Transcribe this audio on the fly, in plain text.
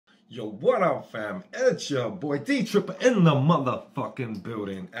Yo, what up, fam? It's your boy D Tripper in the motherfucking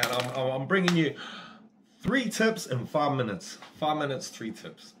building, and I'm bringing you 3 tips in 5 minutes. 5 minutes, 3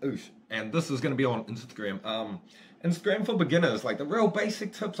 tips. Oosh. And this is gonna be on Instagram. Instagram for beginners, like the real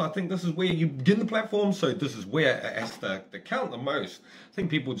basic tips. I think this is where you begin the platform, so this is where it has to count the most. I think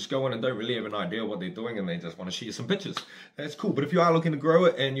people just go in and don't really have an idea what they're doing, and they just want to share some pictures. That's cool. But if you are looking to grow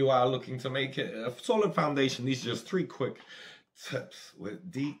it and you are looking to make it a solid foundation, these are just 3 quick tips with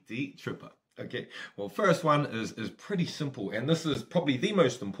D Tripper. Okay, well, first one is pretty simple, and this is probably the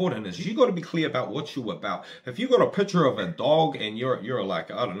most important, is you got to be clear about what you're about. If you got a picture of a dog and you're like,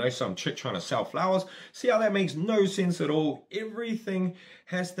 I don't know, some chick trying to sell flowers, see how that makes no sense at all. Everything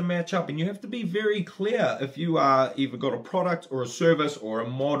has to match up, and you have to be very clear if you are either got a product or a service or a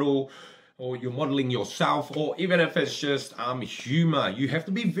model, or you're modeling yourself, or even if it's just humor. You have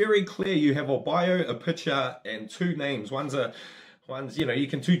to be very clear. You have a bio, a picture, and 2 names. One's, you know, you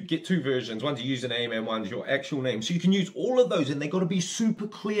can get 2 versions. One's a username and one's your actual name. So you can use all of those, and they got to be super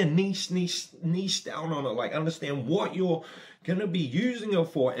clear, niche down on it. Like, understand what you're gonna be using it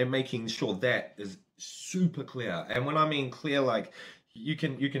for, and making sure that is super clear. And when I mean clear, like, you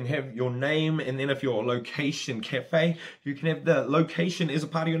can have your name, and then if you're a location cafe, you can have the location as a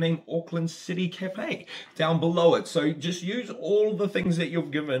part of your name, Auckland City Cafe, down below it. So just use all the things that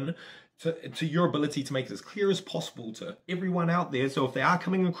you've given to your ability to make it as clear as possible to everyone out there. So if they are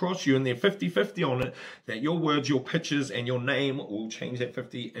coming across you and they're 50-50 on it, that your words, your pictures, and your name will change that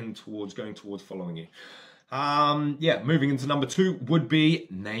 50 in towards going towards following you. Yeah, moving into number 2 would be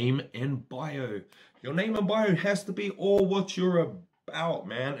name and bio. Your name and bio has to be all what you're about,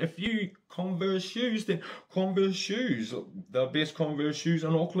 man. If you Converse shoes, then Converse shoes. The best Converse shoes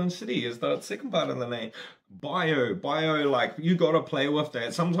in Auckland City is the second part of the name. Bio, like, you gotta play with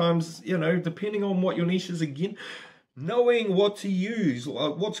that. Sometimes, you know, depending on what your niche is, again, knowing what to use,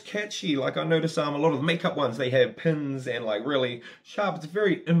 like what's catchy. Like, I notice a lot of the makeup ones, they have pins and like really sharp. It's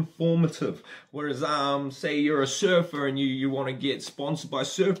very informative. Whereas say you're a surfer and you want to get sponsored by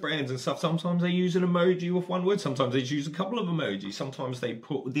surf brands and stuff, sometimes they use an emoji with 1 word, sometimes they use a couple of emojis, sometimes they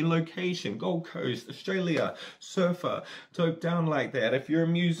put the location, Gold Coast, Australia, surfer, dope down like that. If you're a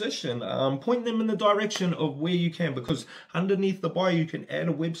musician, point them in the direction of where you can, because underneath the bio you can add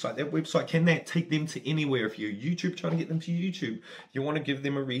a website. That website can take them to anywhere. If you're YouTube, trying to get them to YouTube, you want to give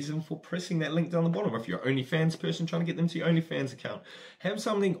them a reason for pressing that link down the bottom. If you're an OnlyFans person, trying to get them to your OnlyFans account, have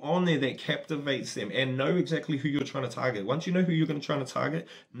something on there that captivates them, and know exactly who you're trying to target. Once you know who you're going to try to target,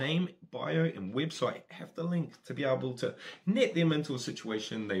 name, bio, and website have the link to be able to net them into a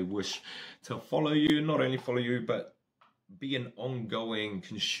situation they wish to follow you. Not only follow you, but be an ongoing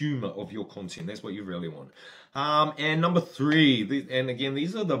consumer of your content. That's what you really want. And number 3, and again,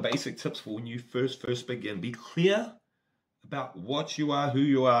 these are the basic tips for when you first begin. Be clear about what you are, who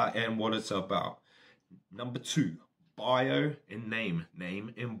you are, and what it's about. Number 2, bio and name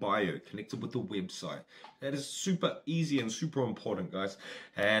and bio connected with the website. That is super easy and super important, guys.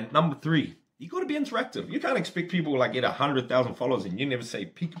 And number 3, you got to be interactive. You can't expect people like get 100,000 followers and you never say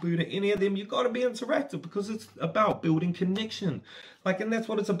peekaboo to any of them. You got to be interactive, because it's about building connection. Like, and that's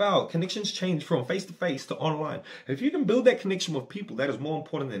what it's about. Connections change from face to face to online. If you can build that connection with people, that is more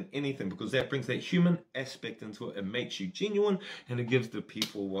important than anything, because that brings that human aspect into it. It makes you genuine, and it gives the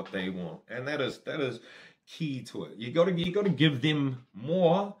people what they want. And that is key to it. You got to give them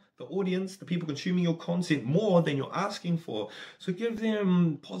more. The audience, the people consuming your content, more than you're asking for. So give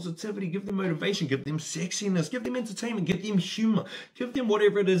them positivity, give them motivation, give them sexiness, give them entertainment, give them humor, give them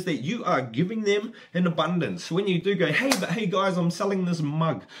whatever it is that you are giving them in abundance. So when you do go, hey guys, I'm selling this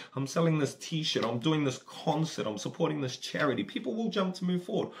mug, I'm selling this t-shirt, I'm doing this concert, I'm supporting this charity, people will jump to move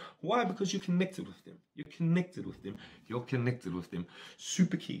forward. Why? Because you're connected with them. You're connected with them. You're connected with them.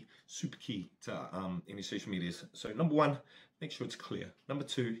 Super key to any social medias. So number 1, make sure it's clear. Number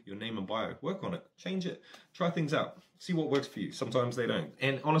 2, your name and bio. Work on it. Change it. Try things out. See what works for you. Sometimes they don't.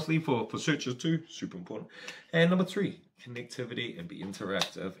 And honestly, for searchers too, super important. And number 3, connectivity and be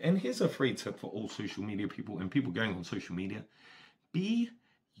interactive. And here's a free tip for all social media people and people going on social media. Be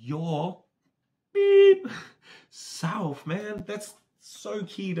your self, man. That's so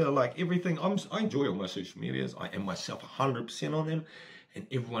key to like everything. I enjoy all my social medias. I am myself 100% on them. And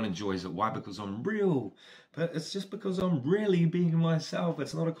everyone enjoys it. Why? Because I'm real. But it's just because I'm really being myself.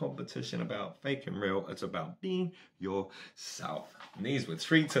 It's not a competition about fake and real. It's about being yourself. And these were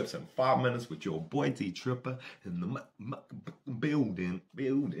 3 tips in 5 minutes with your boy D Tripper in the building.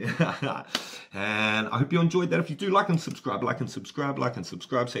 And I hope you enjoyed that. If you do, like and subscribe.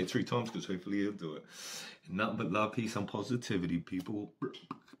 Say it 3 times, because hopefully you'll do it. Nothing but love, peace, and positivity, people.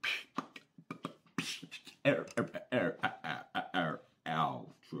 Ow.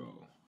 intro.